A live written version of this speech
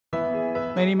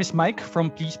My name is Mike from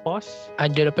Please Pause.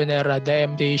 Angelo Pinera, the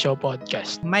MDA Show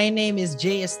Podcast. My name is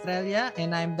Jay Estrella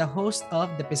and I'm the host of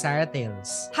the Pizarra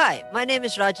Tales. Hi, my name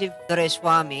is Rajiv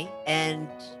Doreswamy and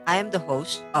I am the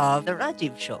host of The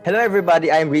Rajiv Show. Hello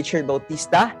everybody, I'm Richard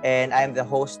Bautista and I'm the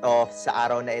host of Sa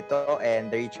Araw Na Ito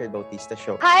and The Richard Bautista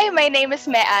Show. Hi, my name is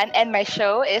Mean and my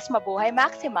show is Mabuhay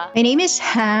Maxima. My name is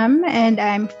Ham and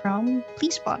I'm from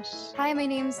Please Pause. Hi, my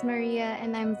name is Maria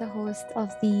and I'm the host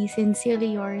of the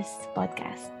Sincerely Yours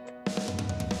podcast.